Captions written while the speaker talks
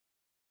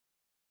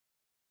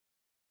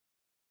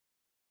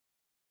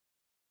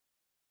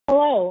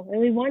Hello, and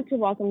we want to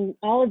welcome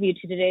all of you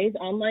to today's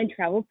online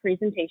travel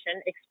presentation,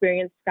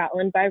 Experience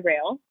Scotland by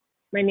Rail.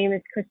 My name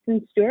is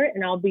Kristen Stewart,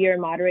 and I'll be your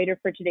moderator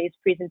for today's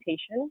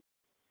presentation.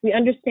 We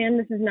understand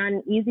this is not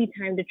an easy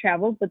time to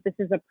travel, but this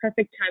is a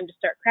perfect time to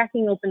start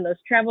cracking open those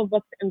travel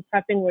books and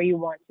prepping where you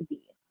want to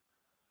be.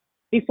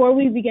 Before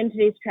we begin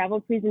today's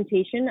travel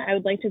presentation, I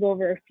would like to go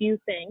over a few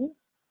things.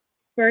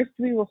 First,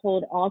 we will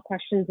hold all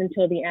questions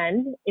until the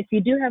end. If you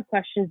do have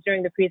questions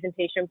during the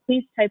presentation,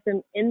 please type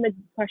them in the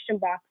question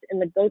box in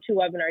the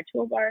GoToWebinar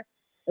toolbar,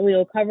 and we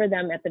will cover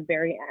them at the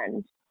very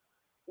end.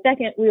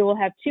 Second, we will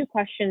have 2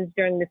 questions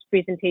during this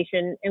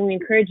presentation, and we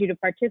encourage you to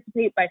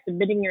participate by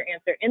submitting your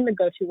answer in the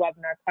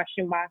GoToWebinar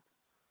question box.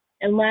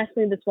 And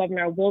lastly, this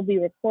webinar will be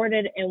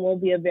recorded and will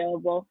be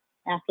available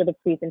after the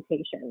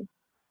presentation.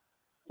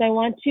 So I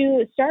want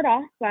to start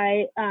off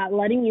by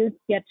letting you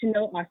get to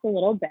know us a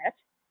little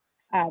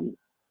bit.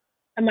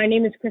 My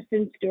name is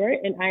Kristen Stewart,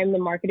 and I am the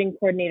marketing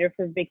coordinator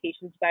for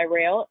Vacations by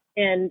Rail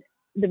and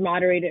the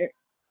moderator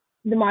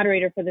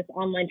for this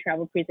online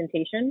travel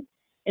presentation.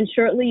 And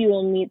shortly you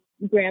will meet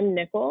Graham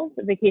Nichols,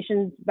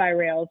 Vacations by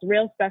Rail's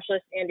rail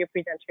specialist and your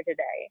presenter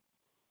today.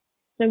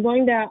 So I'm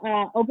going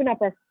to open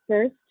up our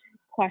first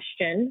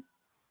question.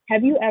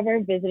 Have you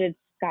ever visited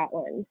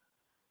Scotland?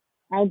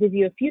 I'll give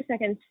you a few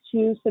seconds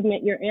to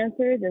submit your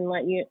answers and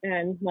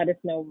let us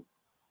know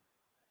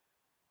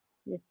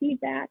your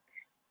feedback.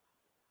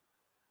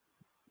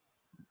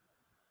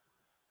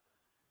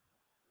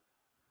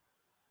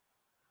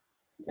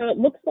 So it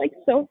looks like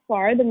so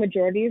far the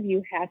majority of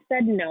you have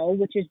said no,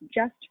 which is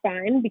just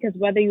fine, because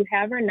whether you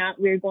have or not,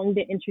 we're going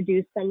to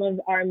introduce some of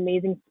our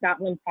amazing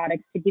Scotland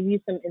products to give you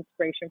some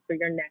inspiration for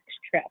your next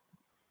trip.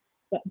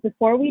 But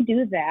before we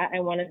do that, I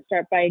want to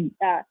start by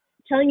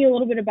telling you a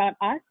little bit about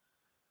us.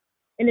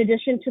 In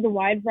addition to the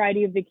wide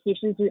variety of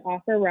vacations we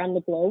offer around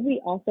the globe,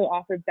 we also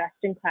offer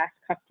best-in-class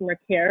customer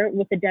care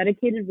with a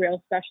dedicated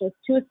rail specialist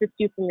to assist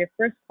you from your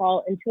first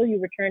call until you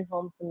return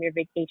home from your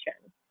vacation.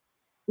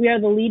 We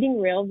are the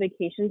leading rail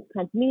vacations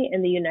company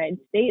in the United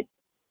States,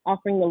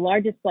 offering the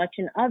largest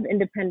selection of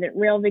independent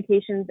rail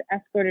vacations,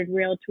 escorted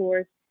rail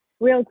tours,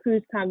 rail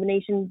cruise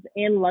combinations,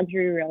 and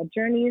luxury rail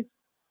journeys.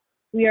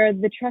 We are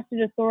the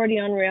trusted authority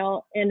on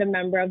rail and a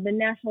member of the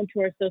National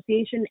Tour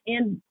Association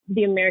and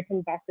the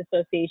American Bus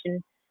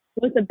Association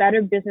with a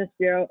Better Business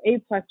Bureau A+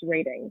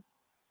 rating.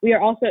 We are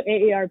also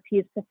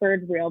AARP's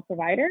preferred rail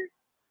provider.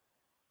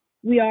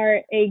 We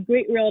are a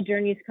great rail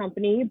journeys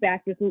company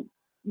backed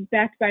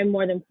by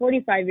more than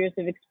 45 years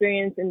of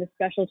experience in the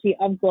specialty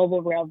of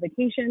global rail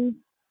vacations.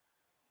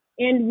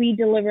 And we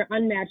deliver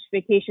unmatched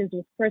vacations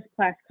with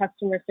first-class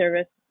customer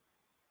service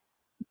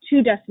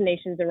to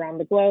destinations around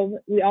the globe.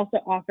 We also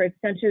offer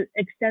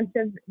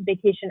extensive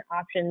vacation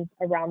options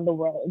around the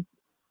world,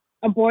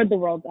 aboard the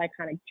world's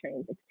iconic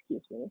trains,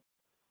 excuse me.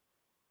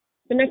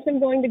 So next I'm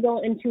going to go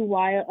into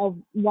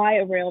why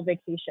a rail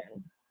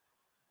vacation.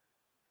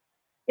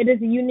 It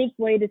is a unique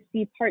way to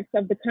see parts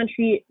of the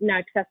country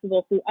not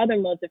accessible through other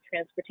modes of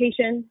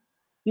transportation.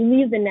 You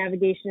leave the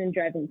navigation and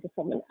driving to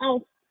someone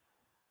else.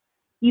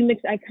 You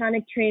mix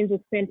iconic trains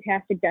with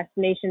fantastic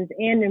destinations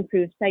and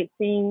improve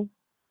sightseeing.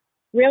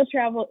 Rail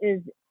travel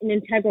is an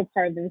integral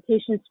part of the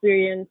vacation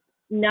experience,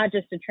 not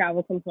just a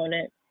travel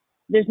component.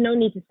 There's no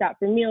need to stop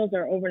for meals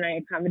or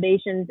overnight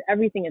accommodations.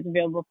 Everything is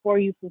available for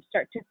you from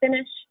start to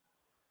finish.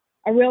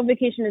 A rail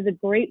vacation is a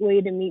great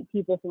way to meet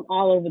people from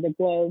all over the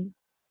globe.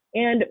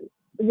 And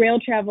rail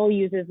travel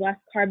uses less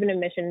carbon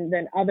emissions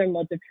than other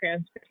modes of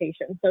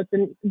transportation. So it's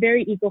a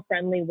very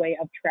eco-friendly way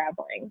of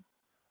traveling.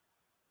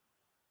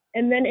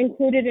 And then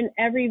included in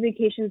every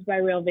Vacations by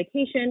Rail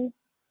vacation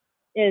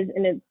is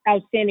an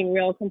outstanding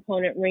rail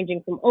component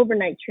ranging from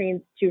overnight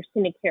trains to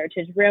scenic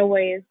heritage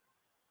railways,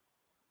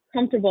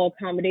 comfortable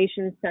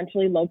accommodations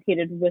centrally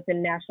located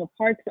within national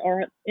parks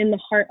or in the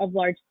heart of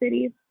large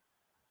cities,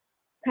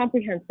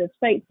 comprehensive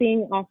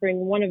sightseeing offering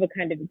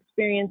one-of-a-kind of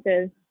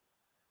experiences,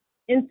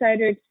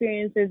 insider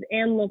experiences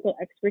and local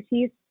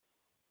expertise,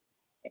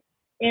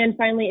 and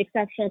finally,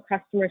 exceptional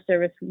customer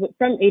service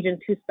from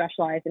agents who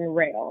specialize in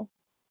rail.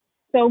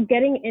 So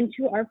getting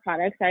into our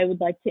products, I would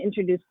like to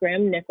introduce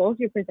Graham Nichols,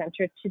 your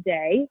presenter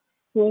today,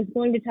 who is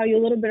going to tell you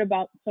a little bit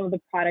about some of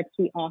the products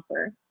we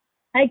offer.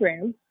 Hi,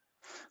 Graham.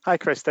 Hi,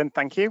 Kristen.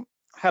 Thank you.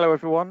 Hello,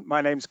 everyone.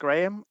 My name's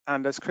Graham,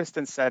 and as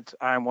Kristen said,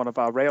 I'm one of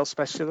our rail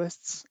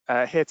specialists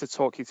here to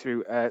talk you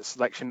through a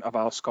selection of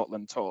our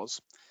Scotland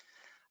tours.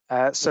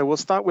 So we'll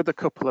start with a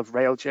couple of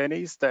rail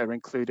journeys that are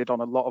included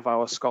on a lot of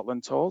our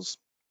Scotland tours.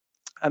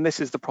 And this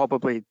is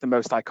probably the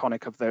most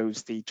iconic of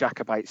those, the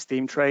Jacobite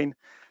steam train,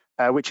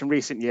 which in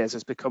recent years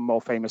has become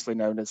more famously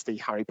known as the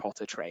Harry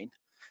Potter train.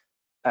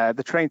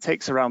 The train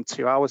takes around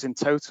 2 hours in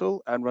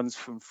total and runs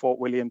from Fort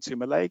William to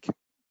Mallaig,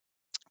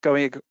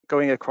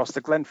 going across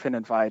the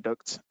Glenfinnan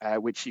Viaduct,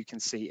 which you can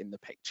see in the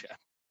picture.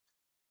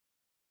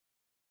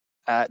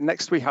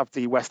 Next, we have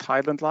the West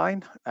Highland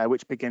Line,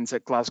 which begins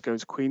at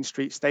Glasgow's Queen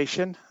Street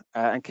station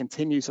and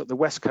continues up the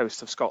west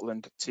coast of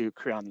Scotland to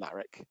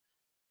Crianlarich.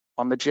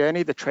 On the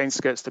journey, the train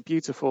skirts the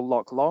beautiful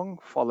Loch Long,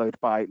 followed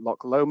by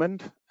Loch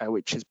Lomond,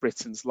 which is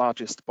Britain's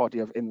largest body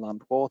of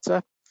inland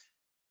water.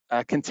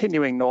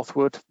 Continuing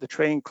northward, the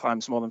train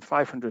climbs more than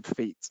 500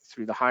 feet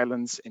through the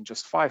Highlands in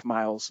just 5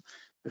 miles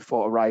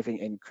before arriving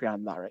in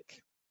Crian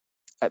Larrick.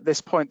 At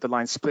this point, the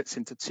line splits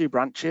into 2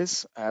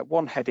 branches,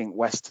 one heading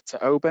west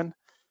to Oban,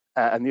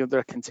 and the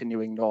other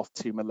continuing north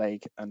to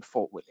Mallaig and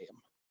Fort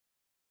William.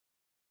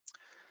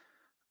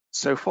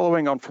 So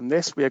following on from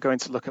this, we are going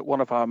to look at one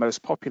of our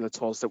most popular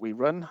tours that we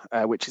run,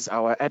 which is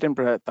our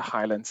Edinburgh, the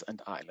Highlands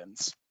and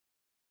Islands.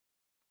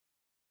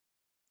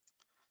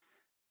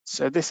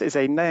 So this is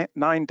a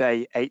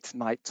 9-day,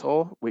 8-night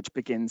tour, which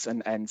begins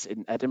and ends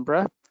in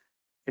Edinburgh.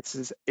 It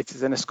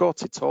is an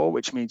escorted tour,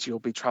 which means you'll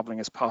be traveling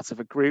as part of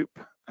a group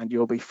and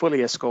you'll be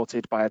fully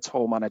escorted by a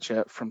tour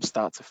manager from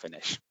start to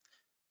finish.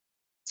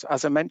 So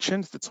as I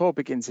mentioned, the tour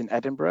begins in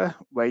Edinburgh,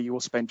 where you will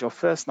spend your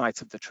first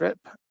night of the trip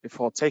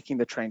before taking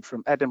the train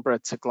from Edinburgh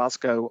to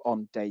Glasgow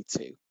on day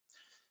 2.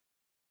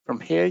 From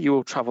here, you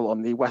will travel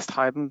on the West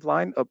Highland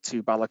line up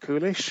to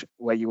Ballachulish,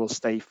 where you will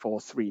stay for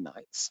 3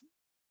 nights.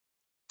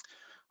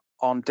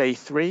 On day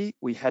 3,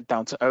 we head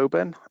down to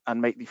Oban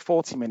and make the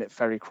 40-minute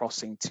ferry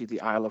crossing to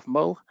the Isle of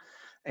Mull,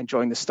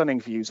 enjoying the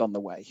stunning views on the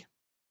way.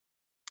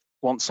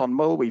 Once on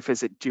Mull, we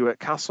visit Duart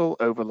Castle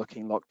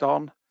overlooking Loch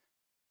Don,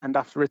 and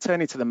after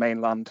returning to the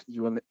mainland,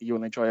 you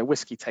will enjoy a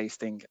whisky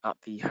tasting at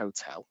the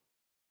hotel.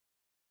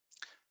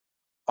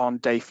 On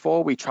day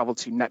 4, we travel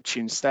to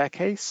Neptune's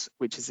Staircase,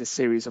 which is a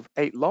series of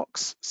 8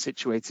 locks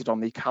situated on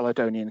the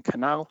Caledonian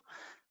Canal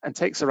and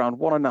takes around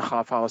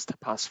 1.5 hours to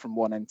pass from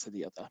one end to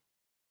the other.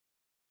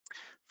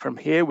 From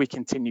here, we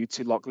continue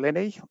to Loch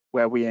Linney,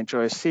 where we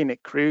enjoy a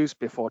scenic cruise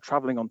before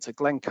travelling on to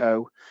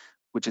Glencoe,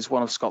 which is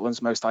one of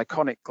Scotland's most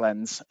iconic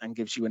glens and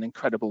gives you an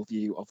incredible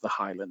view of the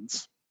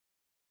Highlands.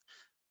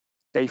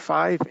 Day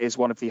 5 is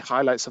one of the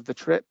highlights of the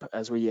trip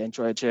as we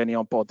enjoy a journey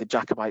on board the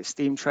Jacobite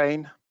steam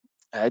train.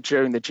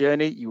 During the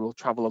journey, you will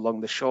travel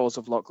along the shores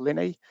of Loch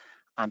Linney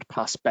and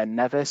pass Ben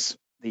Nevis,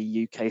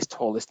 the UK's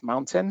tallest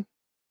mountain.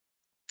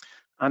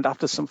 And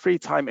after some free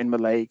time in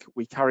Mallaig,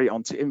 we carry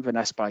on to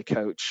Inverness by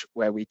coach,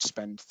 where we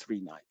spend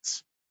 3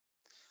 nights.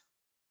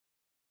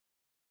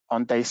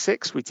 On day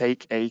 6, we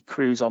take a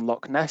cruise on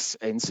Loch Ness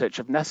in search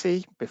of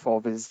Nessie before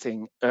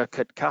visiting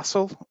Urquhart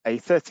Castle, a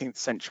 13th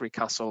century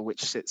castle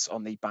which sits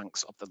on the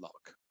banks of the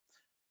loch.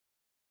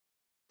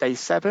 Day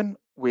 7,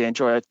 we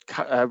enjoy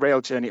a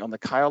rail journey on the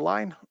Kyle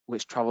line,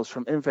 which travels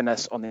from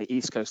Inverness on the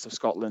east coast of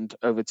Scotland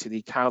over to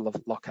the Kyle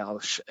of Loch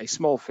Alsh, a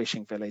small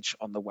fishing village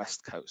on the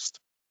west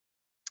coast.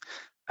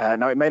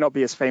 Now, it may not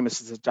be as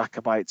famous as the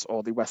Jacobite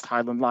or the West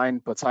Highland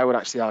line, but I would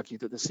actually argue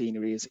that the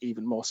scenery is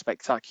even more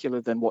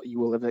spectacular than what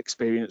you will have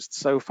experienced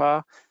so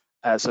far.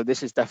 So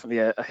this is definitely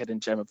a hidden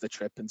gem of the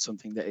trip and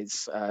something that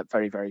is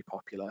very, very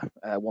popular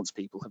once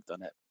people have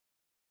done it.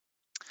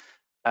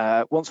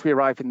 Once we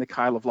arrive in the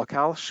Kyle of Loch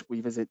Alsh,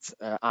 we visit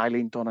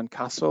Eileen Donnan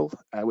Castle,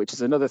 which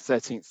is another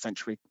 13th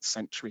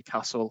century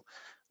castle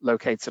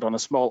located on a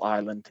small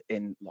island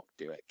in Loch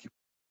Duick.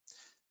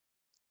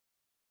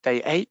 Day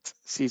 8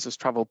 sees us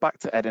travel back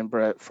to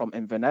Edinburgh from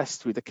Inverness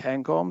through the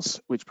Cairngorms,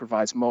 which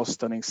provides more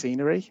stunning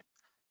scenery.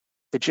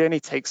 The journey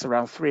takes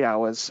around 3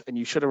 hours and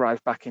you should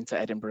arrive back into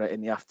Edinburgh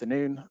in the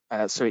afternoon,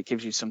 so it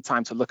gives you some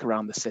time to look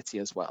around the city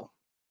as well.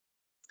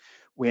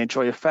 We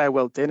enjoy a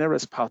farewell dinner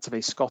as part of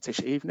a Scottish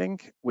evening,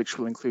 which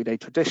will include a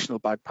traditional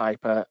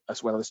bagpiper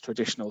as well as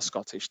traditional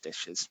Scottish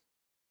dishes.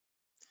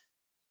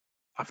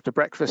 After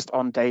breakfast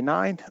on day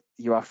 9,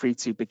 you are free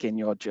to begin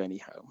your journey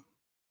home.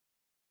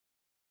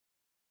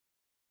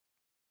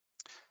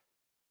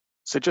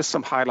 So just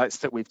some highlights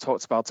that we've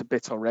talked about a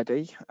bit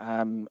already.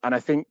 And I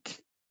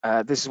think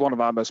this is one of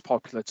our most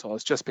popular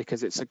tours just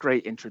because it's a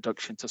great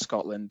introduction to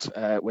Scotland,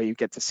 where you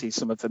get to see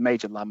some of the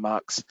major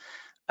landmarks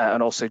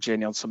and also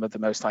journey on some of the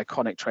most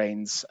iconic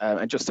trains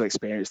and just to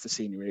experience the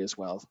scenery as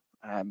well.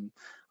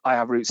 I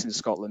have roots in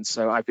Scotland,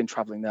 so I've been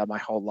traveling there my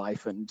whole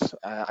life and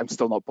I'm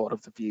still not bored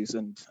of the views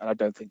and I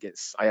don't think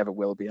I ever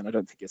will be, and I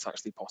don't think it's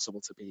actually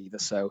possible to be either.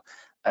 So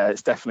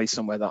it's definitely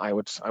somewhere that I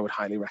would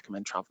highly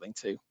recommend traveling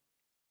to.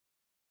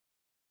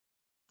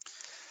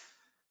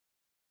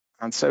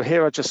 And so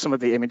here are just some of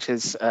the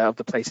images of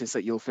the places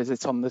that you'll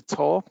visit on the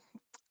tour.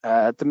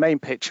 The main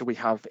picture we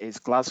have is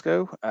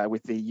Glasgow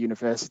with the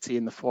university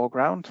in the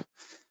foreground.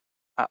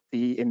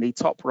 In the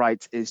top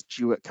right is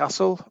Duart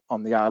Castle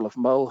on the Isle of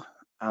Mull,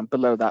 and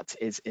below that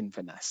is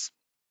Inverness.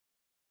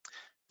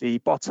 The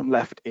bottom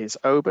left is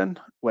Oban,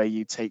 where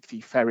you take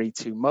the ferry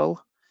to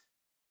Mull,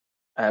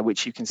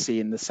 which you can see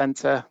in the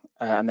centre.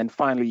 And then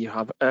finally you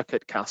have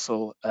Urquhart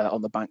Castle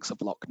on the banks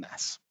of Loch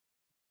Ness.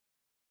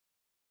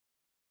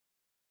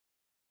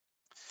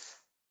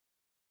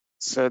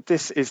 So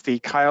this is the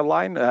Kyle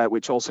line,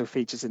 which also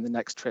features in the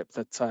next trip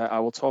that I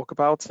will talk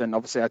about. And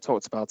obviously I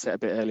talked about it a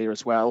bit earlier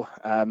as well.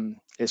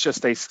 It's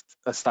just a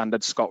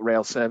standard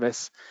ScotRail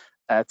service.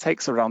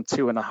 Takes around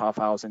 2.5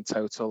 hours in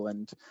total,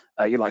 and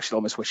you'll actually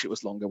almost wish it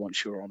was longer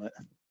once you're on it.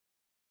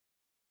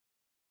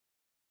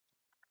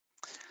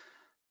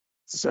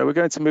 So we're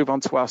going to move on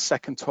to our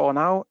second tour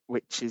now,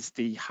 which is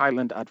the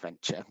Highland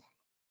Adventure.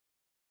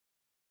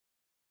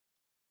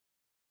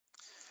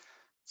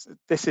 So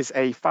this is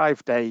a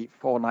 5-day,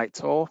 4-night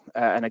tour,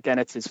 and again,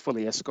 it is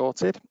fully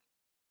escorted.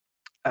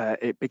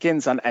 It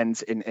begins and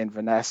ends in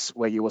Inverness,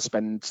 where you will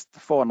spend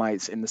 4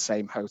 nights in the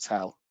same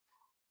hotel.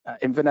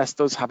 Inverness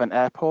does have an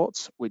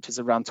airport, which is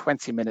around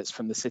 20 minutes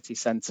from the city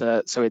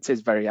centre, so it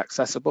is very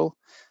accessible.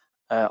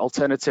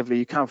 Alternatively,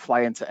 you can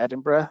fly into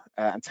Edinburgh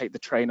and take the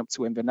train up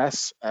to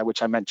Inverness,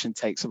 which I mentioned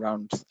takes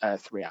around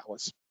 3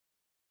 hours.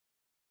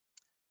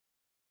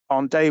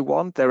 On day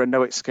 1, there are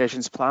no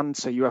excursions planned,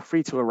 so you are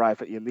free to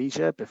arrive at your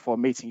leisure before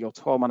meeting your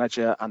tour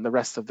manager and the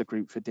rest of the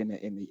group for dinner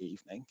in the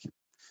evening.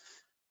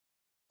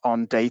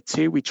 On day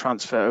 2, we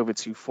transfer over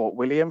to Fort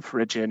William for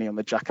a journey on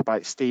the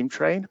Jacobite steam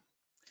train.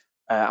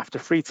 After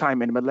free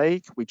time in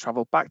Mallaig, we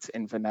travel back to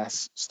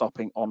Inverness,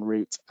 stopping en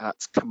route at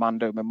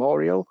Commando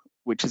Memorial,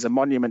 which is a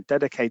monument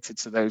dedicated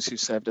to those who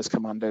served as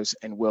commandos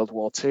in World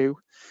War II,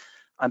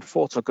 and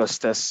Fort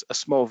Augustus, a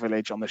small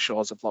village on the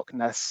shores of Loch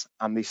Ness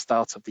and the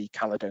start of the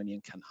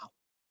Caledonian Canal.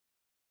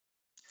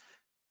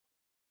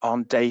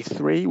 On day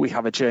 3, we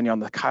have a journey on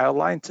the Kyle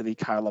line to the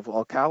Kyle of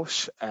Loch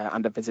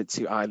and a visit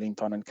to Eilean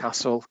Donan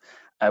Castle,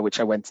 which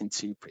I went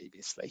into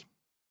previously.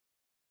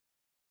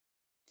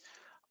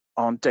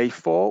 On day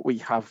 4, we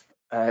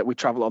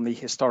travel on the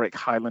historic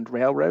Highland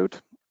Railroad.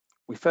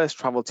 We first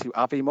travel to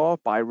Aviemore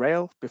by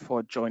rail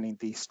before joining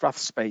the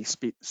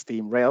Strathspey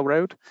Steam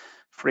Railroad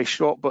for a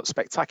short but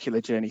spectacular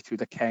journey through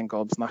the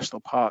Cairngorms National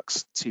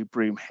Parks to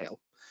Broom Hill.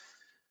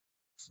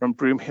 From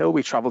Broom Hill,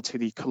 we travel to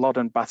the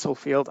Culloden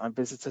Battlefield and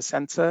Visitor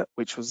Centre,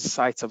 which was the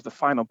site of the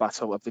final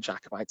battle of the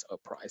Jacobite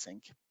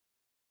Uprising.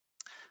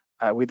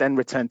 We then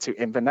return to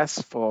Inverness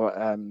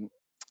for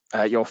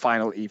your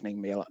final evening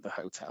meal at the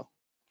hotel.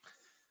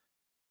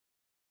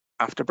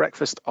 After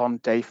breakfast on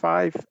day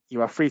 5,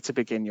 you are free to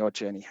begin your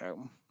journey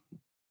home.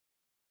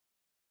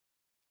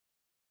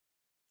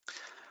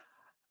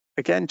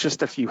 Again,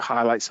 just a few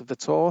highlights of the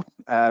tour.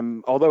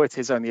 Although it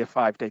is only a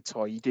 5-day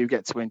tour, you do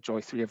get to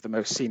enjoy 3 of the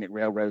most scenic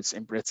railroads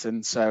in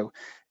Britain. So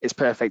it's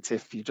perfect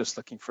if you're just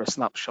looking for a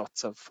snapshot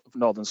of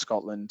Northern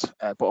Scotland,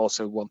 but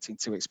also wanting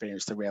to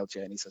experience the rail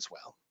journeys as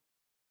well.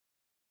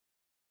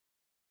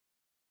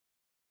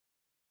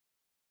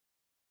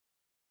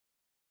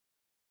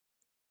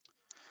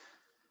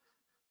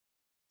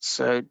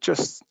 So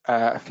just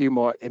a few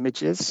more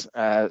images.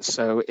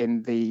 So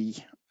in the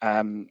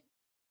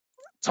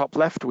top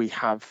left, we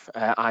have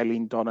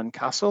Eilean Donan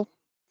Castle.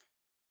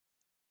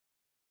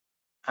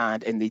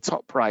 And in the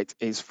top right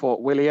is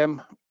Fort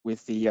William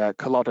with the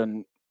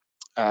Culloden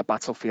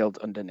battlefield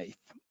underneath.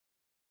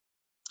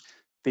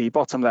 The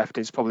bottom left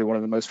is probably one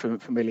of the most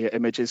familiar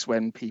images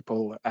when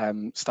people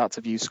start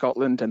to view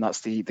Scotland, and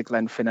that's the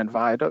Glenfinnan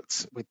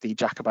Viaduct with the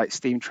Jacobite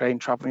steam train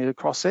travelling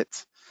across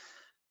it.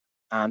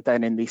 And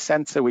then in the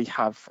centre, we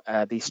have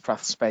the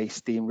Strathspey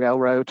Steam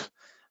Railroad.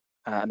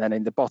 And then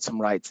in the bottom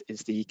right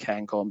is the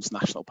Cairngorms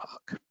National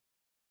Park.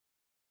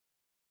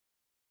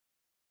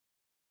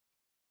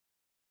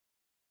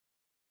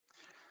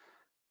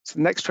 So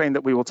the next train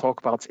that we will talk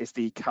about is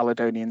the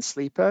Caledonian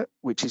Sleeper,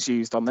 which is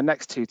used on the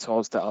next 2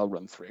 tours that I'll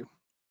run through.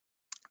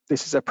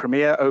 This is a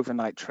premier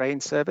overnight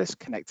train service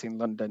connecting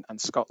London and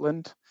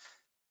Scotland.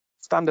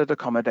 Standard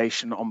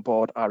accommodation on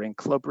board are in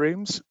club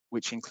rooms,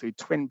 which include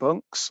twin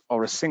bunks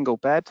or a single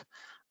bed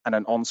and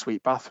an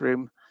ensuite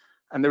bathroom.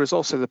 And there is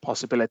also the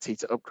possibility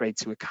to upgrade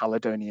to a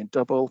Caledonian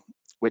double,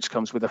 which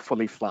comes with a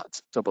fully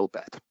flat double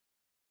bed.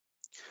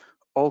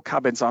 All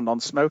cabins are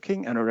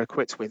non-smoking and are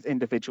equipped with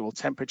individual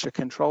temperature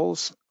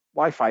controls,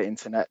 Wi-Fi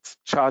internet,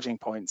 charging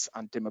points,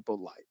 and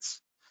dimmable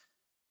lights.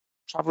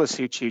 Travellers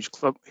who choose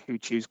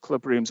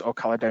club rooms or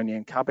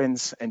Caledonian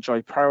cabins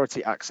enjoy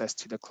priority access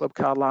to the club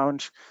car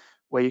lounge,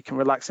 where you can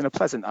relax in a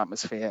pleasant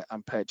atmosphere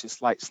and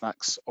purchase light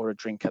snacks or a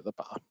drink at the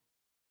bar.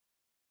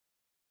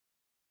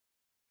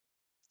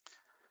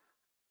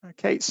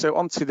 Okay, so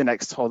on to the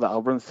next tour that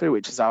I'll run through,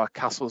 which is our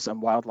Castles and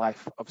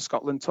Wildlife of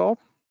Scotland tour.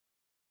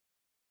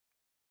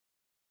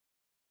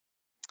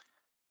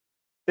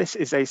 This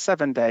is a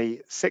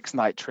 7-day,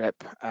 6-night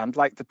trip, and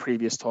like the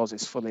previous tours,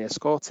 it's fully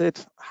escorted.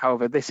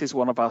 However, this is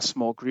one of our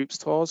small groups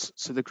tours,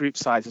 so the group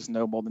size is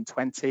no more than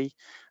 20,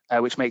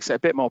 which makes it a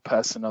bit more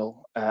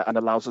personal and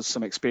allows us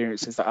some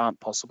experiences that aren't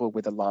possible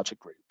with a larger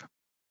group.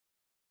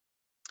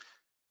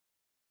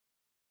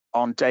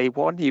 On day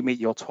 1, you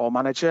meet your tour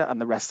manager and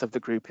the rest of the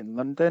group in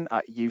London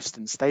at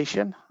Euston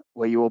Station,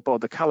 where you will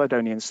board the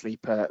Caledonian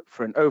Sleeper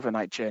for an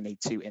overnight journey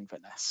to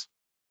Inverness.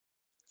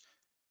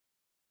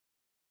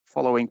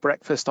 Following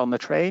breakfast on the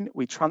train,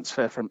 we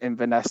transfer from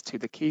Inverness to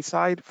the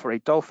quayside for a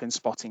dolphin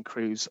spotting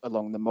cruise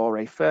along the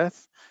Moray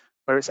Firth,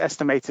 where it's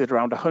estimated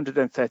around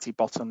 130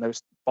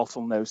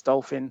 bottlenose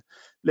dolphin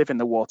live in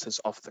the waters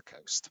off the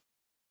coast.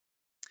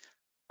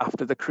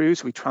 After the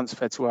cruise, we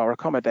transfer to our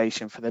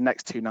accommodation for the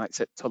next 2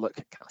 nights at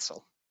Tulloch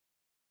Castle.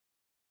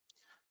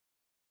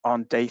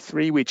 On day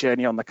 3, we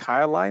journey on the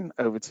Kyle line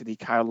over to the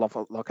Kyle of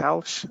Loch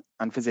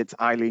and visit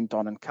Eilean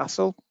Donan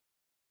Castle.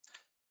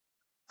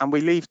 And we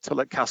leave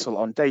Tulloch Castle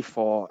on day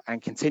 4 and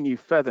continue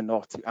further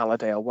north to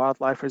Allerdale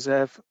Wildlife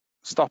Reserve,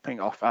 stopping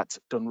off at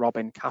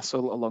Dunrobin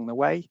Castle along the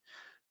way,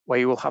 where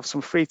you will have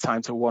some free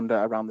time to wander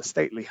around the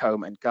stately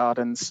home and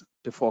gardens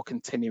before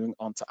continuing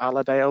on to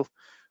Allerdale,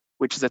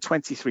 which is a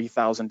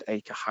 23,000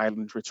 acre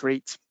highland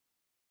retreat.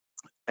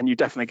 And you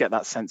definitely get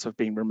that sense of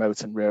being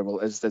remote and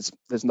rural, as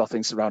there's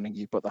nothing surrounding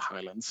you but the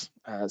highlands.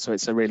 So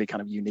it's a really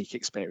kind of unique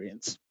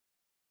experience.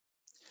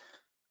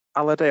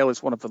 Allerdale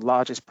is one of the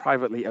largest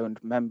privately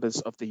owned members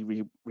of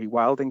the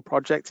Rewilding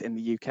Project in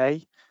the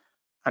UK,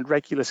 and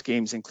regular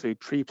schemes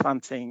include tree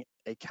planting,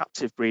 a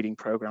captive breeding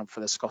programme for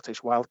the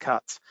Scottish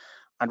wildcat,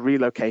 and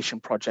relocation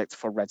projects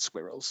for red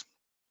squirrels.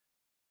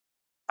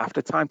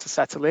 After time to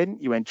settle in,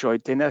 you enjoy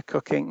dinner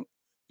cooked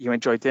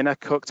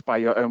by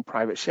your own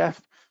private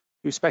chef,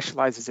 who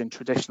specialises in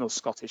traditional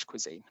Scottish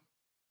cuisine.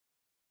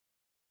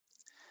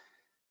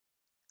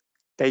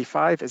 Day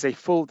 5 is a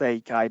full day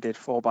guided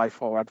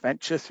 4x4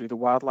 adventure through the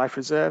wildlife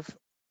reserve,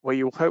 where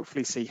you will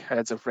hopefully see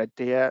herds of red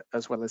deer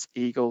as well as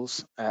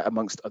eagles,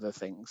 amongst other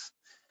things.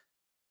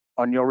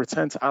 On your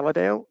return to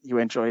Allerdale, you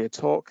enjoy a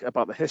talk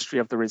about the history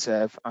of the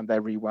reserve and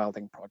their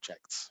rewilding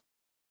projects.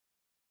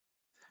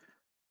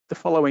 The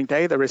following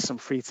day, there is some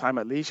free time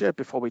at leisure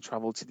before we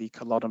travel to the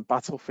Culloden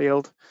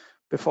battlefield,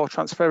 before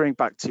transferring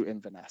back to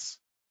Inverness.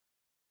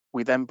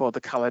 We then board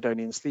the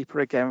Caledonian Sleeper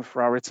again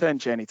for our return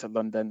journey to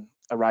London,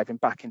 arriving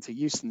back into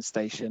Euston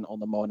Station on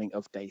the morning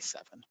of day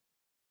 7.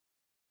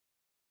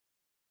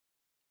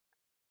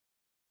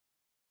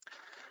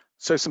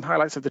 So some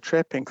highlights of the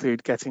trip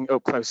include getting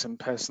up close and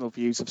personal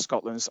views of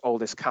Scotland's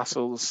oldest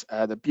castles,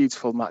 the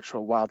beautiful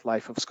natural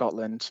wildlife of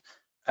Scotland,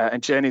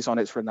 and journeys on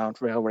its renowned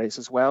railways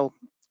as well,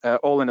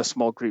 all in a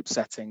small group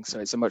setting. So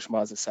it's a much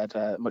more, as I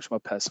said, much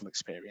more personal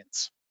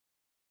experience.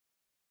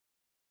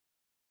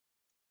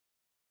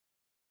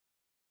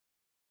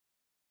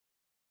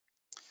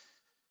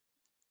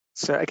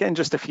 So again,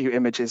 just a few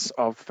images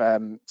of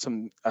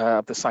some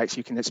of the sites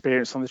you can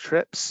experience on the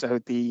trip. So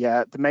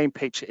the main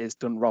picture is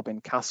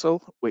Dunrobin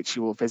Castle, which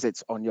you will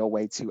visit on your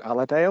way to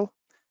Allerdale.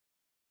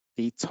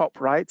 The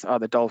top right are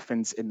the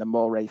dolphins in the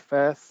Moray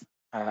Firth,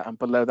 and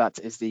below that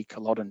is the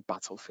Culloden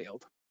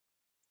battlefield.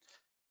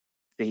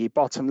 The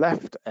bottom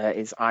left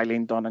is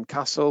Eilean Donan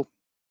Castle.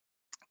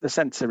 The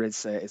centre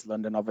is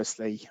London,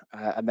 obviously,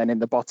 and then in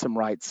the bottom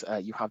right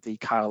you have the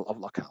Kyle of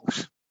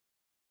Lochalsh.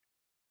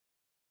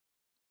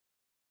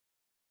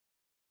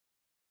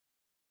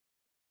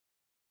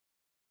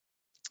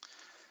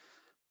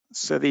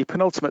 So the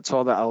penultimate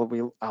tour that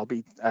I'll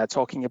be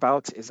talking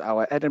about is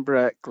our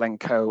Edinburgh,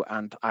 Glencoe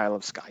and Isle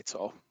of Skye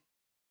tour.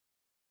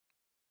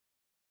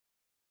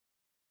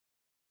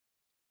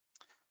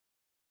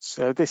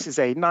 So this is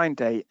a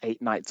 9-day,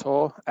 8-night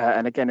tour,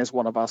 and again is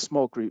one of our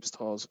small groups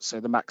tours, so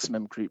the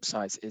maximum group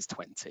size is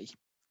 20.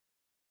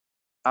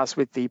 As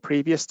with the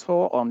previous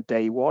tour, on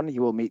day 1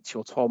 you will meet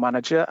your tour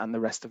manager and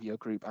the rest of your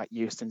group at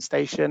Euston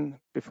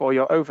Station before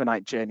your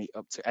overnight journey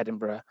up to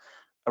Edinburgh,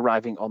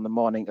 arriving on the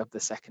morning of the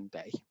 2nd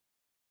day.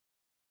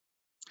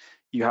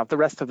 You have the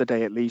rest of the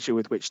day at leisure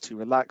with which to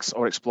relax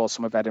or explore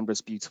some of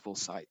Edinburgh's beautiful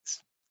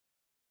sights.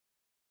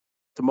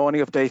 The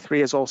morning of day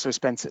 3 is also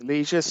spent at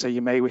leisure, so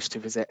you may wish to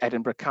visit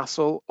Edinburgh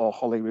Castle or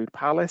Holyrood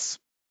Palace.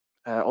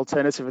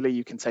 Alternatively,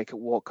 you can take a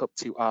walk up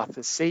to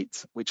Arthur's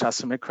Seat, which has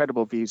some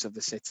incredible views of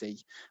the city.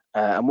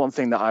 And one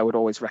thing that I would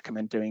always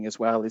recommend doing as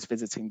well is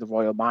visiting the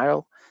Royal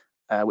Mile,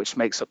 which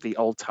makes up the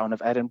old town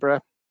of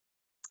Edinburgh.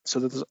 So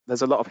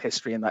there's a lot of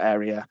history in that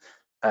area,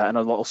 and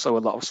also a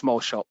lot of small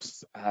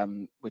shops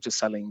which are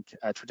selling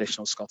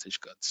traditional Scottish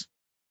goods.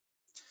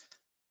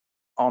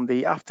 On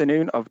the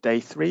afternoon of day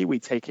 3, we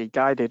take a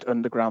guided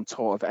underground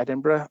tour of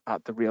Edinburgh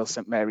at the Real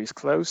St Mary's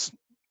Close.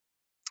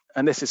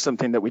 And this is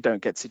something that we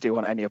don't get to do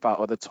on any of our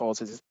other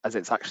tours, as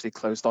it's actually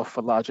closed off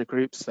for larger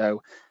groups.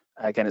 So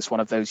again, it's one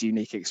of those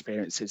unique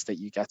experiences that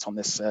you get on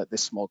this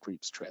small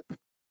groups trip.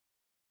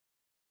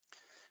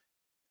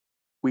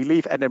 We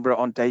leave Edinburgh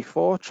on day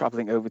 4,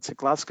 travelling over to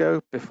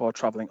Glasgow before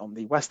travelling on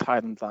the West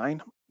Highland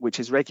Line, which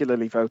is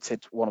regularly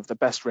voted one of the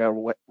best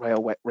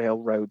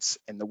railroads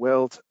in the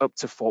world, up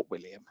to Fort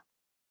William.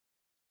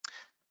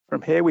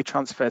 From here, we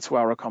transfer to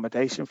our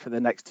accommodation for the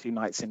next 2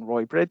 nights in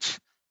Roybridge.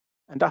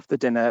 And after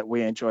dinner,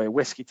 we enjoy a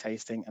whisky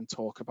tasting and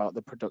talk about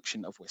the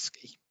production of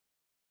whisky.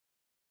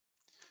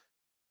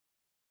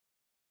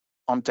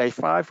 On day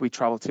 5, we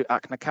travel to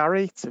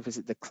Achnacarry to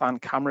visit the Clan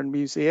Cameron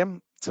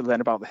Museum to learn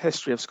about the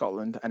history of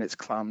Scotland and its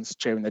clans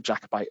during the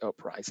Jacobite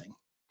uprising.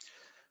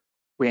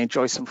 We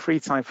enjoy some free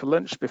time for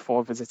lunch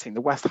before visiting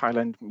the West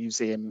Highland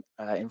Museum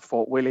in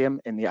Fort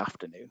William in the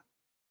afternoon.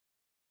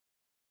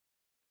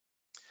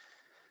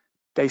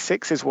 Day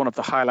 6 is one of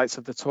the highlights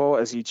of the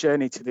tour as you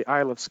journey to the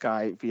Isle of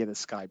Skye via the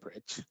Skye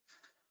Bridge.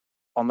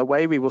 On the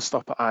way, we will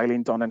stop at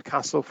Eilean Donan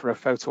Castle for a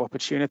photo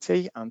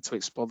opportunity and to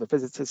explore the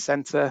visitors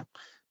centre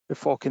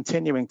before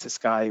continuing to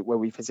Skye, where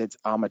we visit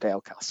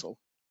Armadale Castle.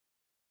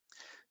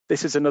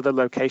 This is another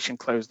location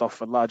closed off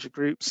for larger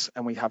groups,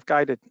 and we have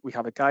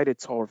a guided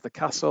tour of the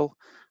castle,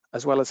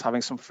 as well as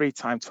having some free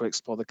time to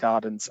explore the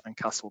gardens and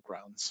castle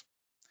grounds.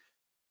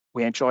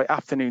 We enjoy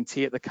afternoon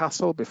tea at the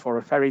castle before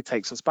a ferry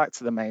takes us back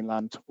to the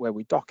mainland, where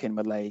we dock in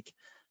Mallaig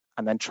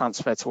and then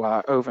transfer to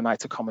our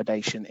overnight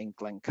accommodation in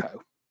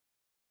Glencoe.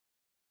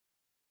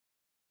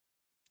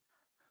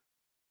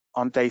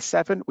 On day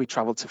 7, we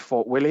travel to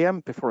Fort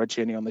William before a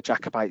journey on the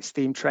Jacobite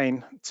steam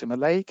train to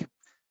Mallaig,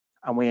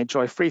 and we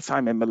enjoy free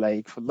time in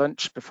Mallaig for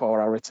lunch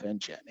before our return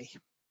journey.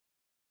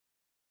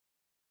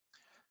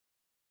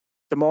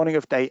 The morning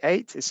of day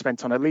 8 is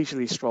spent on a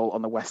leisurely stroll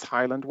on the West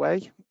Highland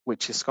Way,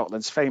 which is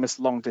Scotland's famous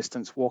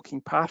long-distance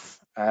walking path.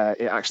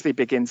 It actually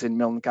begins in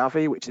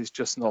Milngavie, which is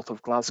just north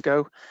of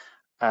Glasgow,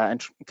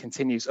 and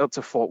continues up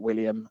to Fort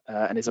William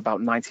and is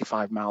about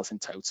 95 miles in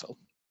total.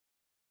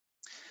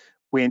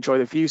 We enjoy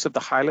the views of the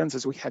Highlands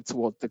as we head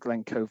towards the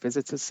Glencoe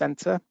Visitors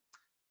Centre,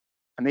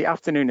 and the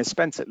afternoon is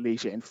spent at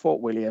leisure in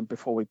Fort William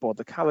before we board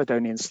the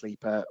Caledonian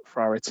Sleeper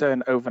for our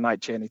return overnight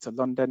journey to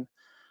London,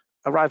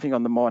 arriving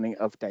on the morning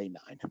of day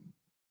 9.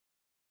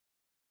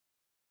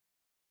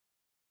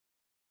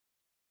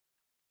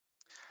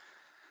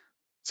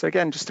 So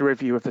again, just a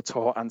review of the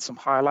tour and some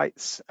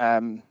highlights.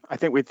 I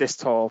think with this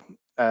tour,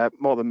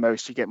 more than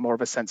most, you get more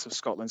of a sense of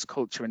Scotland's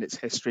culture and its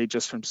history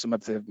just from some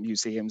of the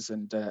museums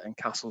and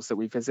castles that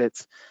we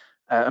visit.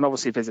 And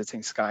obviously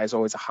visiting Skye is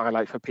always a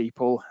highlight for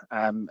people.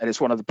 And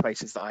it's one of the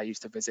places that I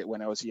used to visit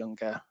when I was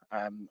younger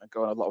and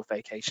go on a lot of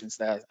vacations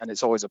there. And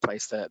it's always a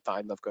place that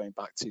I love going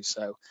back to.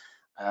 So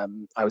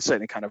I would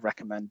certainly kind of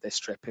recommend this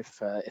trip if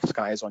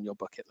Skye is on your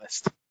bucket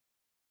list.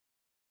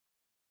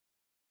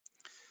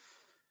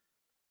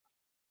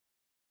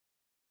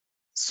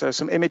 So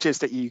some images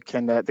that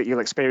you'll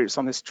experience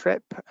on this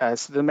trip.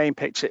 So the main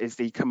picture is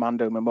the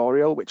Commando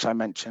Memorial, which I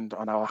mentioned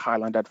on our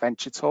Highland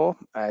Adventure Tour,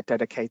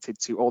 dedicated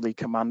to all the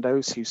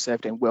commandos who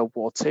served in World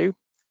War II.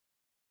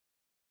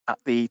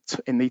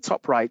 In the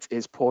top right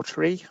is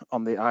Portree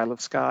on the Isle of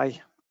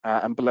Skye,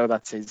 and below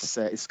that is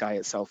Skye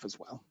itself as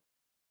well.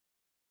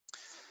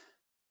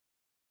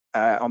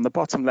 On the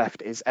bottom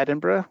left is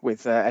Edinburgh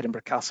with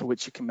Edinburgh Castle,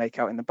 which you can make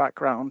out in the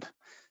background.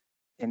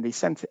 In the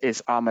centre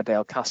is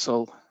Armadale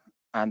Castle,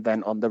 and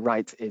then on the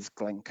right is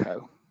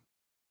Glencoe.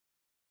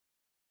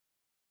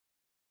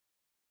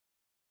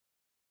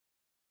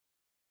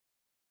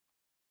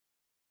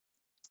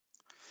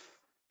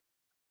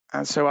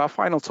 And so our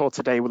final tour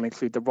today will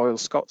include the Royal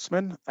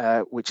Scotsman,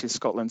 which is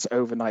Scotland's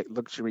overnight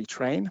luxury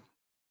train.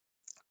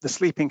 The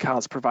sleeping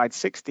cars provide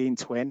 16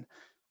 twin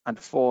and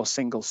 4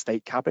 single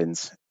state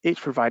cabins,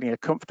 each providing a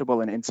comfortable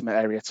and intimate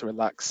area to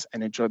relax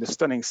and enjoy the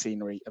stunning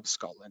scenery of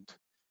Scotland.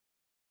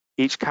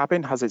 Each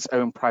cabin has its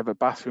own private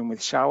bathroom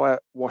with shower,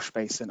 wash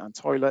basin and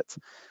toilet,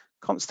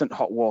 constant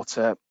hot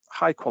water,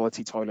 high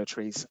quality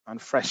toiletries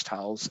and fresh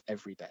towels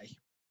every day.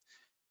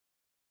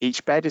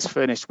 Each bed is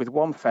furnished with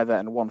 1 feather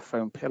and 1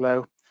 foam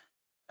pillow,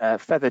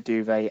 feather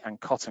duvet and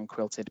cotton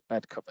quilted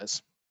bed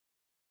covers.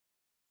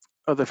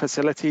 Other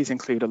facilities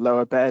include a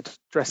lower bed,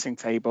 dressing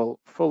table,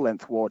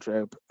 full-length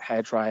wardrobe,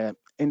 hairdryer,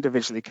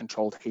 individually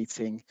controlled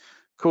heating,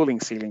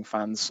 cooling ceiling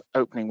fans,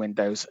 opening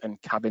windows,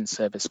 and cabin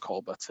service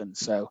call buttons.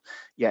 So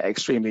yeah,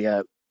 extremely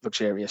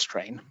luxurious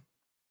train.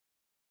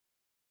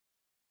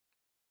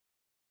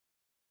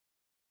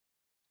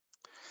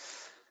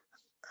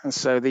 And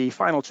so the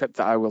final trip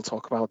that I will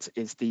talk about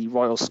is the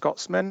Royal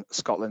Scotsman,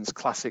 Scotland's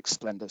Classic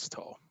Splendours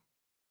Tour.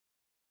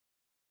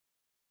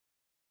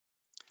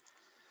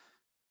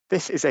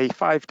 This is a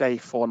 5-day,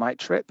 4-night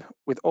trip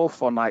with all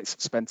 4 nights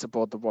spent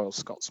aboard the Royal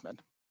Scotsman.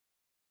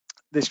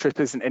 This trip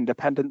is an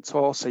independent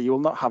tour, so you will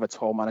not have a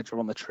tour manager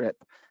on the trip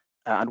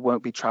and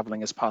won't be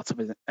traveling as part of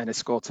an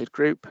escorted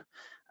group,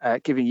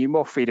 giving you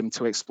more freedom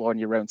to explore in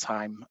your own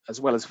time,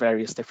 as well as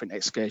various different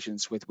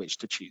excursions with which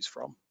to choose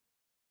from.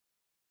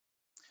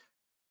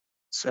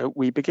 So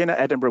we begin at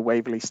Edinburgh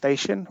Waverley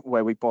Station,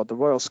 where we board the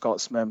Royal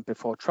Scotsman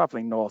before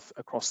travelling north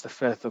across the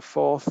Firth of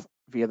Forth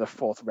via the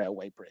Forth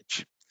Railway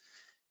Bridge.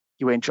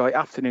 You enjoy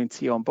afternoon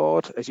tea on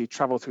board as you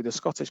travel through the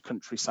Scottish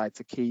countryside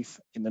to Keith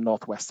in the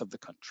northwest of the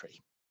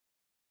country.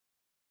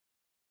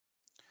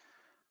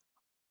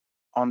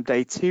 On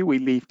day 2, we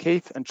leave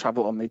Keith and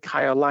travel on the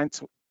Kyle line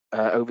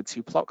over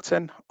to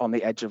Plockton on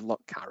the edge of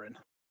Loch Carron.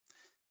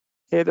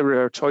 Here there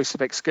are a choice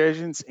of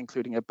excursions,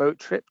 including a boat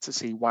trip to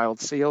see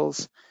wild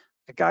seals,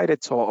 a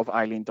guided tour of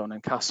Eilean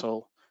Donan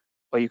Castle,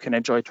 or you can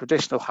enjoy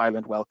traditional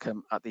Highland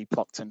welcome at the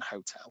Plockton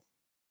Hotel.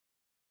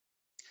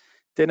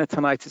 Dinner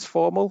tonight is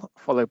formal,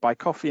 followed by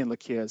coffee and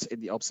liqueurs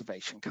in the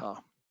observation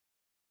car.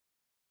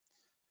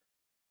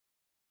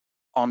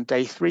 On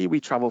day 3, we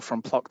travel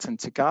from Plockton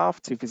to Garve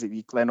to visit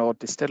the Glenord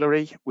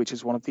Distillery, which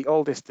is one of the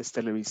oldest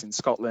distilleries in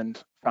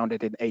Scotland,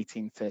 founded in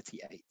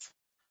 1838.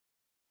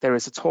 There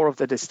is a tour of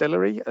the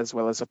distillery as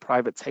well as a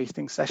private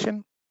tasting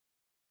session,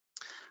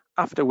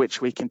 after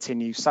which we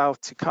continue south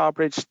to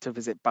Carbridge to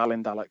visit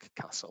Ballindalloch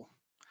Castle.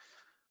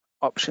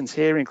 Options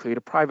here include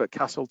a private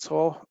castle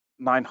tour,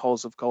 9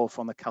 holes of golf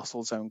on the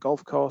castle's own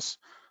golf course,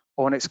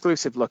 or an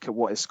exclusive look at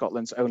what is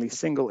Scotland's only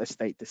single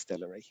estate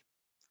distillery.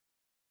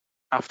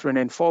 After an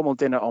informal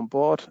dinner on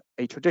board,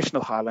 a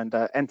traditional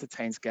Highlander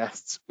entertains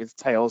guests with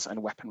tales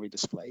and weaponry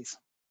displays.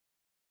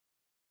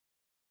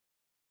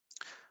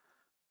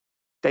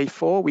 Day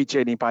 4, we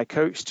journey by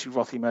coach to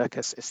Rothley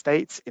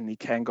Estate in the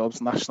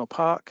Cairngorms National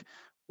Park,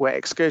 where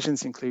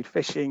excursions include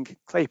fishing,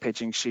 clay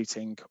pigeon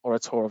shooting, or a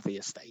tour of the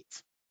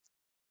estate.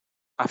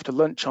 After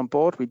lunch on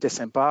board, we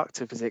disembark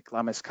to visit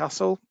Glamis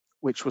Castle,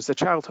 which was the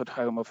childhood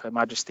home of Her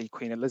Majesty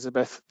Queen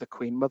Elizabeth, the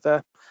Queen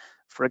Mother,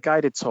 for a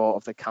guided tour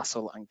of the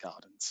castle and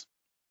gardens.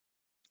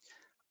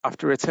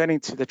 After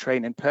returning to the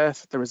train in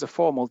Perth, there is a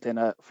formal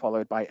dinner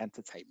followed by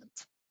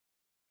entertainment.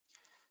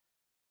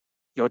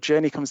 Your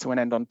journey comes to an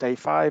end on day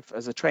 5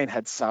 as the train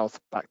heads south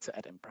back to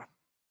Edinburgh.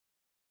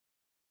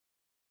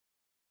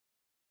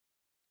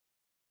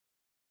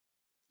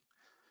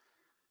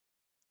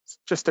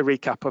 Just a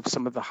recap of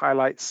some of the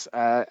highlights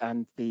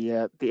and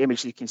the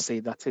image you can see,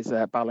 that is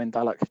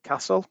Ballindalloch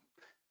Castle.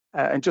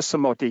 And just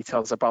some more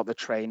details about the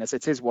train, as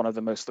it is one of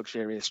the most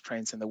luxurious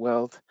trains in the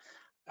world.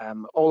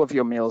 All of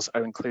your meals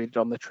are included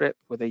on the trip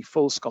with a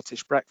full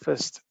Scottish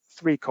breakfast,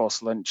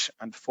 3-course lunch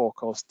and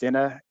 4-course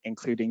dinner,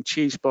 including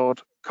cheese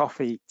board,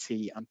 coffee,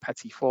 tea and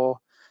petit four,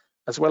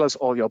 as well as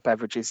all your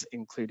beverages,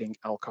 including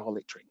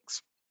alcoholic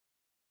drinks.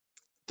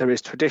 There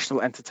is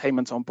traditional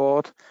entertainment on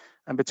board,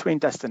 and between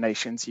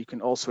destinations, you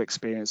can also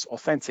experience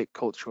authentic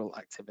cultural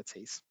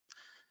activities.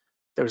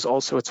 There is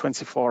also a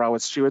 24-hour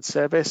steward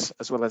service,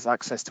 as well as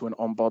access to an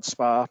onboard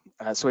spa,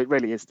 so it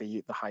really is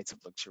the height of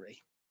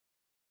luxury.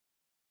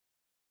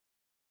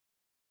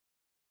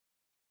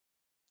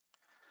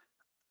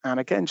 And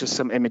again, just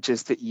some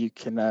images that you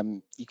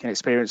can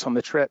experience on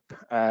the trip.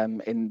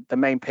 In the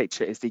main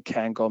picture is the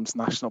Cairngorms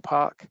National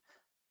Park,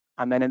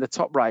 and then in the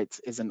top right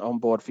is an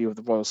onboard view of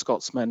the Royal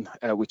Scotsman,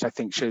 which I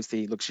think shows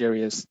the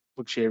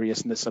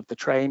luxuriousness of the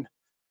train.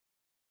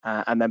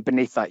 And then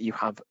beneath that you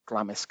have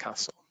Glamis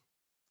Castle.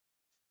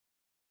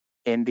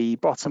 In the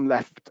bottom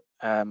left,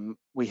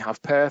 we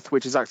have Perth,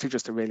 which is actually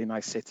just a really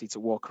nice city to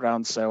walk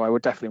around. So I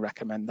would definitely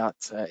recommend that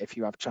if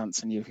you have a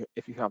chance and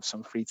if you have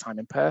some free time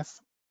in Perth.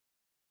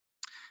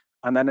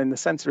 And then in the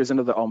centre is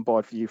another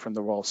onboard view from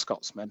the Royal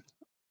Scotsman.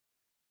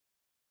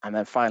 And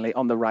then finally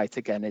on the right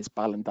again is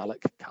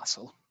Ballindalloch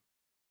Castle.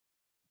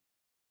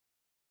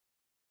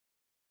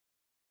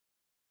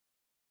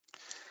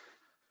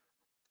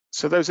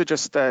 So those are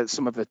just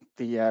some of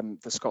the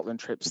Scotland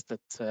trips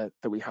that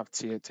we have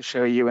to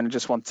show you, and I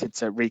just wanted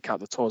to recap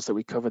the tours that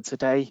we covered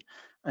today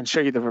and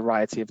show you the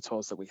variety of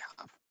tours that we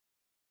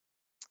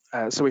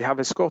have. So we have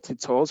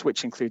escorted tours,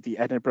 which include the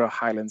Edinburgh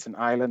Highlands and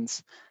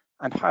Islands,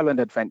 and Highland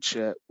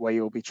Adventure, where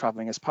you'll be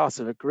travelling as part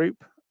of a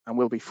group and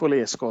will be fully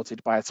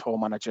escorted by a tour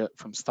manager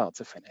from start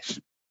to finish.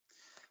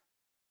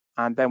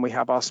 And then we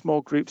have our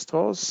small groups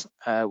tours,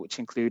 which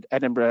include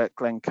Edinburgh,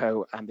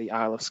 Glencoe and the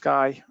Isle of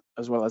Skye,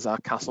 as well as our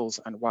castles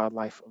and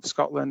wildlife of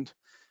Scotland.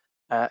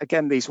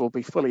 Again, these will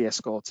be fully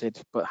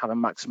escorted, but have a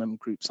maximum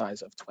group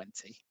size of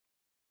 20.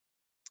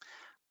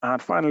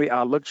 And finally,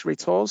 our luxury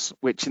tours,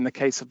 which in the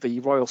case of the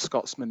Royal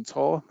Scotsman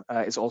tour,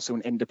 is also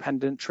an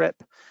independent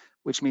trip,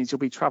 which means you'll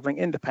be traveling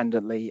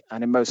independently.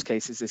 And in most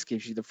cases, this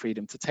gives you the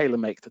freedom to tailor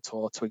make the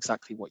tour to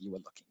exactly what you were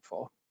looking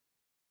for.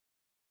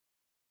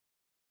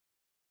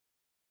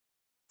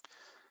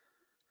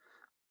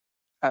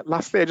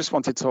 Lastly, I just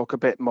wanted to talk a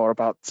bit more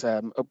about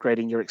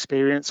upgrading your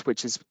experience,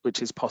 which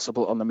is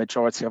possible on the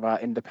majority of our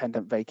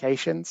independent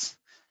vacations.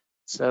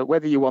 So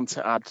whether you want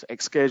to add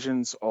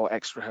excursions or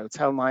extra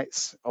hotel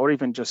nights, or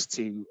even just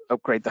to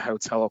upgrade the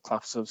hotel or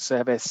class of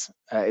service,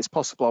 it's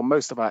possible on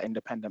most of our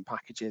independent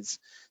packages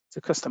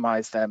to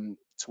customize them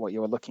to what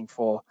you are looking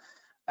for.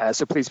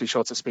 So please be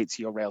sure to speak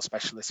to your rail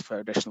specialist for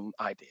additional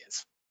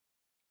ideas.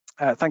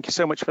 Thank you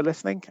so much for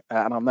listening,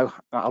 and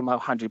I'll now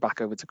hand you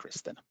back over to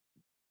Kristen.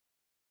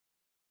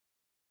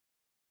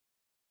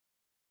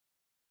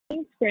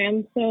 Thanks,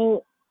 Graham.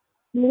 So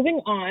moving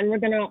on, we're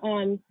going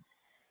to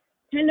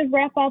kind of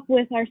wrap up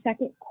with our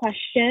second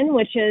question,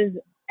 which is,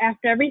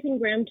 after everything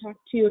Graham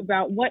talked to you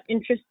about, what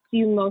interests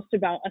you most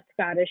about a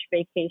Scottish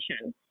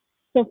vacation?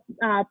 So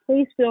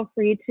please feel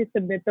free to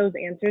submit those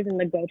answers in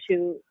the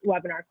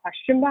GoToWebinar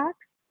question box,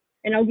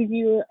 and I'll give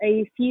you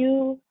a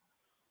few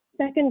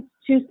seconds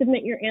to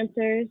submit your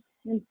answers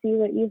and see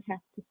what you have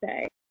to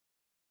say.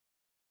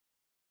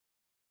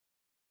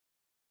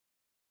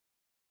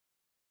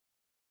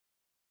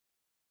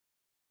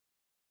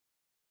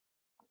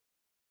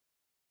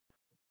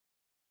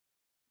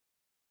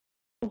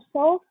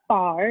 So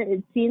far,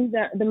 it seems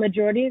that the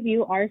majority of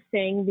you are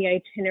saying the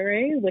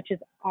itinerary, which is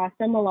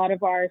awesome. A lot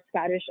of our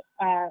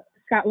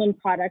Scotland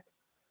products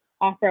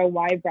offer a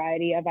wide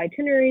variety of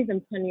itineraries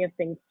and plenty of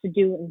things to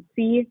do and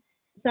see.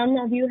 Some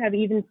of you have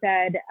even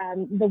said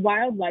the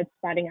wildlife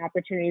spotting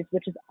opportunities,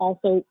 which is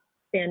also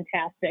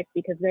fantastic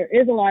because there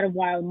is a lot of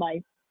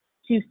wildlife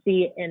to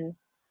see in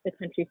the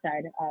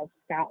countryside of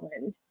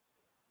Scotland.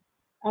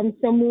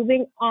 So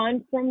moving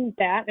on from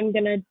that, I'm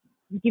going to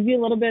give you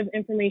a little bit of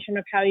information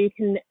of how you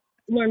can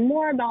learn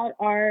more about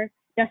our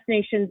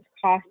destinations,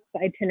 costs,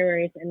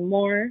 itineraries, and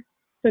more.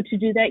 So to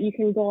do that, you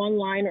can go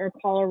online or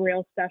call a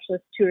rail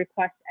specialist to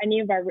request any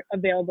of our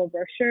available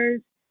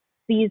brochures.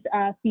 These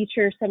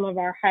feature some of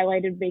our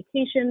highlighted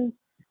vacations,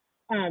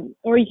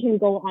 or you can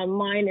go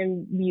online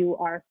and view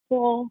our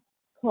full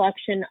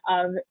collection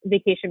of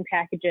vacation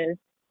packages.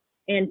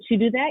 And to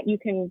do that, you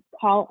can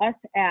call us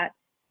at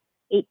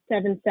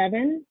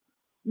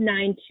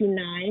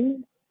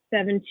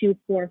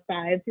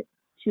 877-929-7245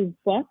 to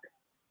book.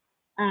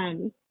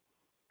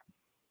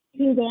 You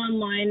can go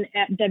online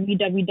at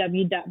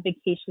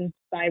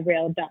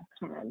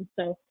www.vacationsbyrail.com.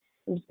 So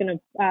I'm just going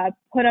to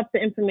put up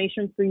the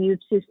information for you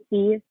to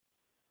see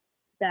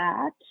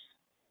that.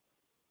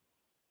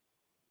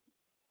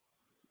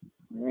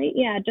 All right,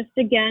 yeah, just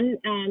again,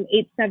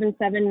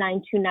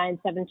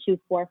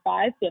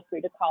 877-929-7245. Feel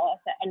free to call us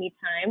at any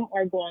time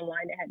or go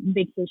online at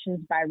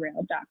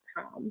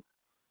vacationsbyrail.com.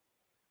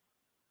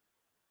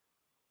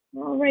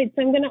 All right,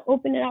 so I'm going to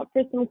open it up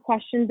for some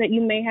questions that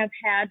you may have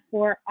had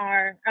for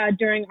our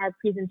during our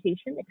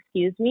presentation.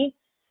 Excuse me.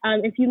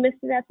 If you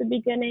missed it at the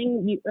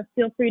beginning, you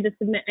feel free to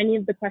submit any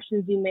of the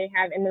questions you may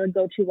have in the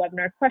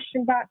GoToWebinar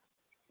question box,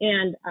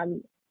 and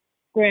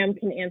Graham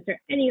can answer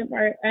any of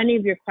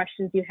your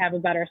questions you have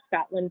about our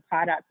Scotland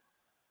products.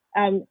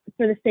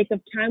 For the sake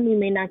of time, we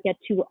may not get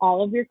to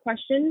all of your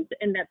questions,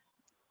 and that's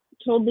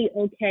totally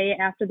okay.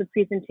 After the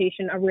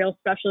presentation, a rail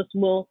specialist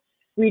will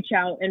reach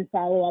out and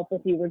follow up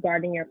with you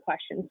regarding your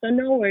questions. So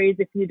no worries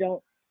if you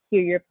don't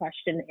hear your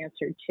question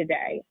answered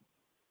today.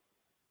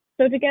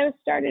 So to get us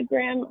started,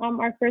 Graham,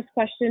 our first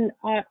question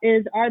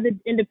is, are the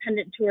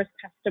independent tours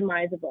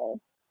customizable?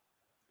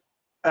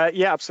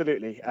 Yeah,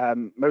 absolutely.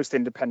 Most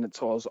independent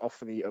tours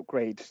offer the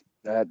upgrade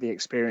the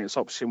experience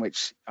option,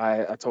 which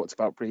I talked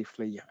about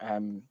briefly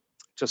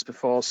just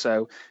before.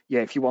 So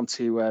yeah, if you want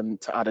to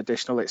add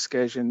additional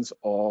excursions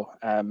or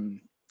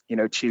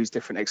choose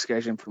different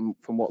excursion from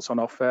what's on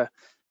offer,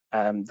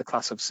 the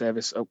class of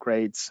service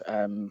upgrades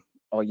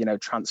or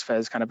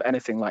transfers, kind of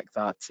anything like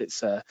that,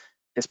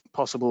 it's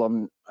possible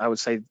on, I would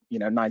say,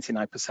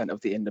 99%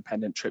 of the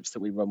independent trips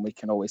that we run. We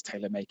can always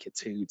tailor make it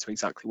to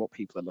exactly what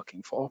people are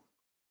looking for.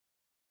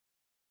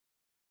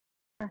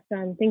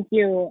 Awesome, thank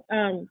you.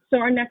 So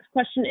our next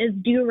question is,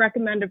 do you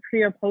recommend a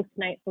pre or post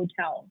night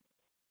hotel?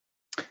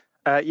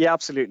 Yeah,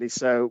 absolutely.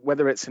 So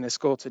whether it's an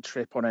escorted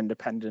trip or an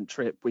independent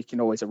trip, we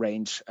can always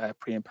arrange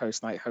pre and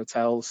post night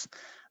hotels,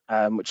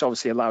 which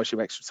obviously allows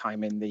you extra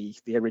time in the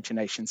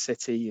origination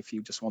city if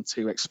you just want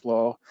to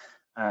explore,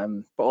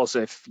 but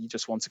also if you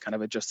just want to kind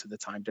of adjust to the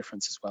time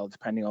difference as well,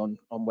 depending on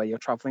where you're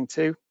traveling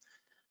to.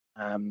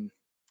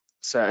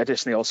 So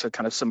additionally, also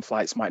kind of some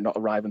flights might not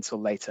arrive until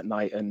late at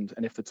night, and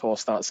if the tour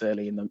starts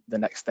early in the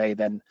next day,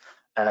 then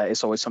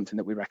it's always something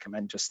that we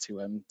recommend just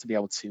to be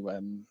able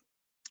to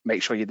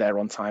make sure you're there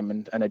on time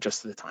and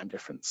adjust to the time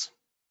difference.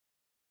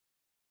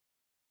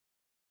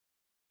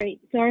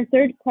 Great. So our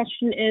third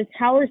question is,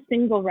 how are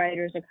single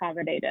riders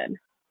accommodated?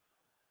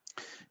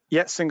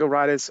 Yeah, single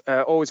riders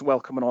are always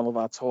welcome on all of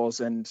our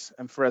tours, and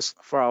for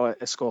our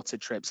escorted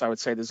trips, I would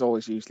say there's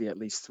always usually at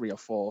least 3 or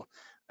 4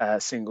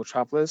 single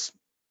travelers.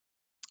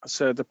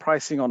 So the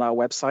pricing on our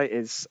website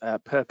is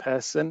per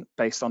person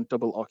based on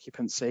double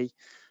occupancy.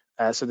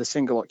 So the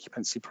single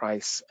occupancy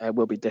price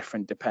will be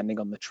different depending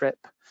on the trip.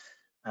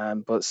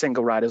 But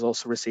single riders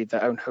also receive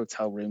their own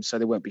hotel room, so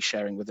they won't be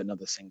sharing with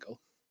another single.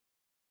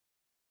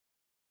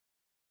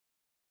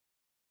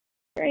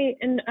 Great,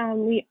 and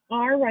we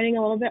are running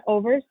a little bit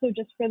over, so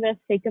just for the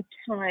sake of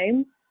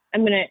time,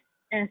 I'm going to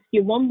ask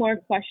you one more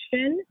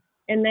question,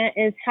 and that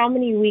is, how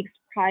many weeks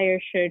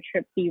prior should a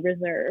trip be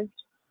reserved?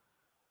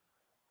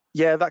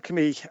 Yeah, that can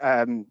be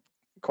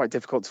quite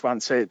difficult to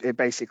answer. It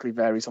basically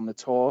varies on the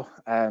tour.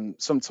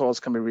 Some tours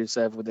can be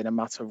reserved within a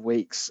matter of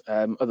weeks.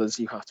 Others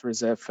you have to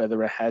reserve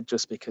further ahead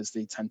just because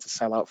they tend to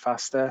sell out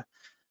faster.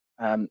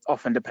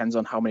 Often depends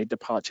on how many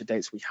departure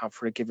dates we have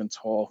for a given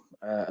tour,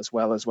 as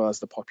well as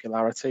the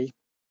popularity.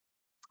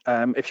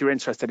 If you're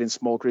interested in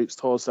small groups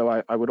tours,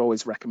 though, I would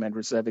always recommend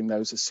reserving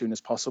those as soon as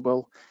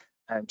possible,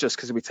 just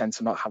because we tend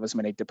to not have as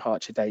many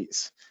departure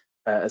dates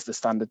as the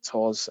standard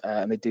tours,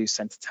 and they do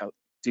tend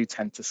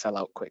to sell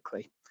out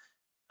quickly.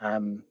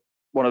 One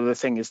other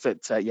thing is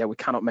that yeah, we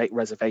cannot make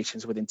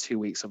reservations within 2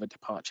 weeks of a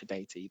departure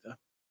date either.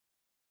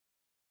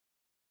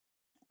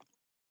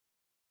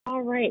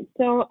 All right,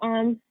 so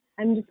I'm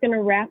just going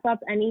to wrap up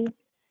any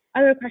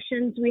other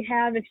questions we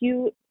have. If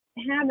you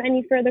have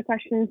any further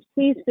questions,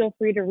 please feel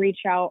free to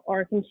reach out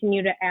or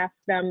continue to ask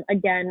them.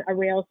 Again, a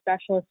rail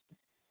specialist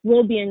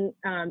will be in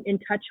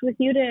touch with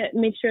you to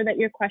make sure that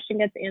your question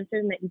gets answered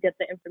and that you get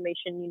the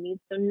information you need.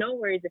 So no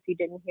worries if you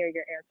didn't hear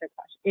your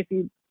if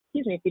you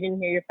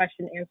didn't hear your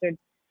question answered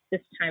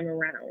this time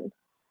around.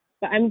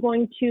 But I'm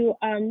going to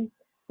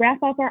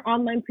wrap up our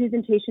online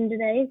presentation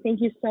today. Thank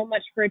you so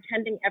much for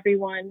attending,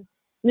 everyone.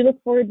 We look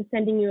forward to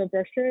sending you a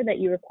brochure that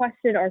you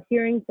requested or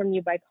hearing from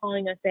you by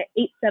calling us at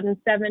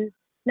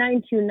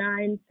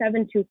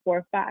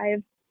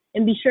 877-929-7245.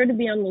 And be sure to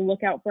be on the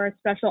lookout for our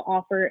special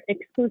offer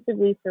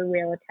exclusively for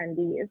rail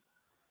attendees.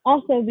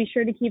 Also, be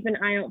sure to keep an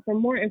eye out for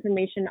more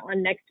information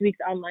on next week's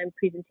online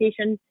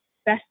presentation,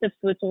 Best of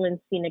Switzerland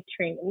Scenic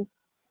Trains.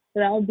 So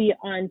that will be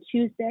on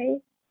Tuesday,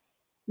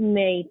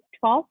 May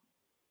 12th.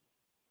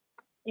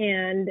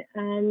 And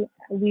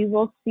we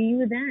will see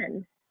you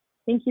then.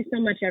 Thank you so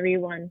much,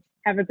 everyone.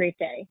 Have a great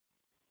day.